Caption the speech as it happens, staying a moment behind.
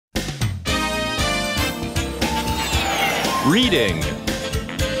Reading.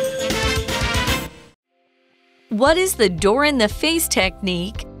 What is the door-in-the-face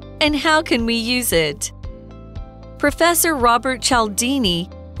technique and how can we use it? Professor Robert Cialdini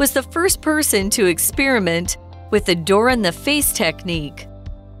was the first person to experiment with the door-in-the-face technique.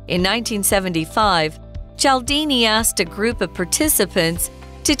 In 1975, Cialdini asked a group of participants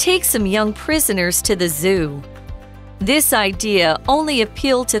to take some young prisoners to the zoo. This idea only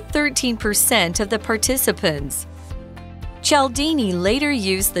appealed to 13% of the participants. Cialdini later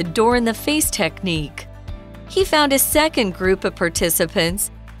used the door-in-the-face technique. He found a second group of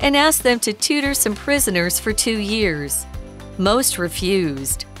participants and asked them to tutor some prisoners for 2 years. Most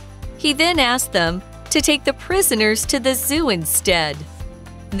refused. He then asked them to take the prisoners to the zoo instead.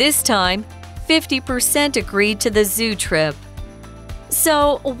 This time, 50% agreed to the zoo trip.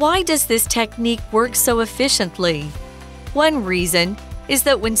 So, why does this technique work so efficiently? One reason is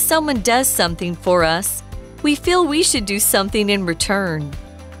that when someone does something for us, we feel we should do something in return.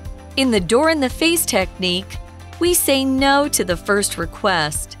 In the door-in-the-face technique, we say no to the first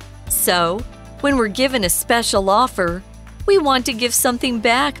request. So, when we're given a special offer, we want to give something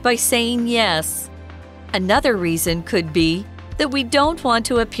back by saying yes. Another reason could be that we don't want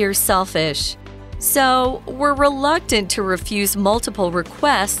to appear selfish. So, we're reluctant to refuse multiple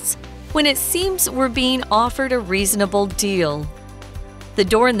requests when it seems we're being offered a reasonable deal. The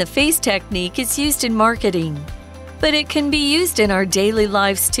door-in-the-face technique is used in marketing, but it can be used in our daily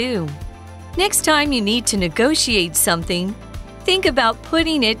lives too. Next time you need to negotiate something, think about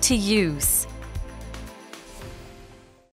putting it to use.